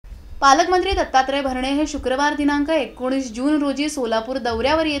पालकमंत्री दत्तात्रय भरणे हे शुक्रवार दिनांक 19 जून रोजी सोलापूर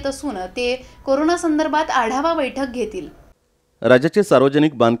दौऱ्यावर येत असून ते कोरोना संदर्भात आढावा बैठक घेतील। राज्याचे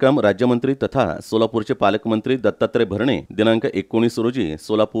सार्वजनिक बांधकाम राज्यमंत्री तथा सोलापूरचे पालकमंत्री दत्तात्रय भरणे दिनांक 19 रोजी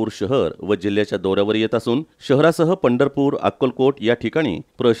सोलापूर शहर व जिल्ह्याच्या दौऱ्यावर येत असून शहरासह पंढरपूर, अक्कलकोट या ठिकाणी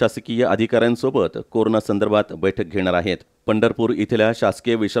प्रशासकीय अधिकाऱ्यांसोबत कोरोना संदर्भात बैठक घेणार आहेत। पंढरपूर इथल्या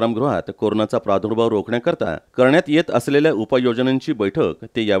शासकीय विश्रामगृहात कोरोनाचा प्रादुर्भाव रोखण्याकरता करण्यात येत असलेल्या उपाययोजनांची बैठक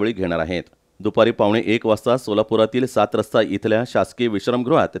ते यावेळी घेणार आहेत। दुपारी 1:15 वाजता सोलापुरातील 7 रस्ता इथल्या शासकीय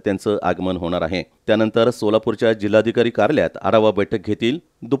विश्रामगृहात त्यांचं आगमन होणार आहे। त्यानंतर सोलापूरच्या जिल्हाधिकारी कार्यालयात आढावा बैठक घेतील।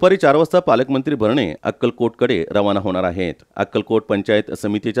 दुपारी 4 वाजता पालकमंत्री भरणे अक्कलकोटकडे रवाना होणार आहेत। अक्कलकोट पंचायत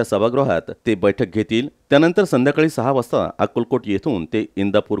समितीच्या सभागृहात ते बैठक घेतील। त्यानंतर संध्याकाळी 6 वाजता अक्कलकोट येथून ते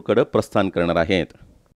इंदापूरकडे प्रस्थान करणार आहेत।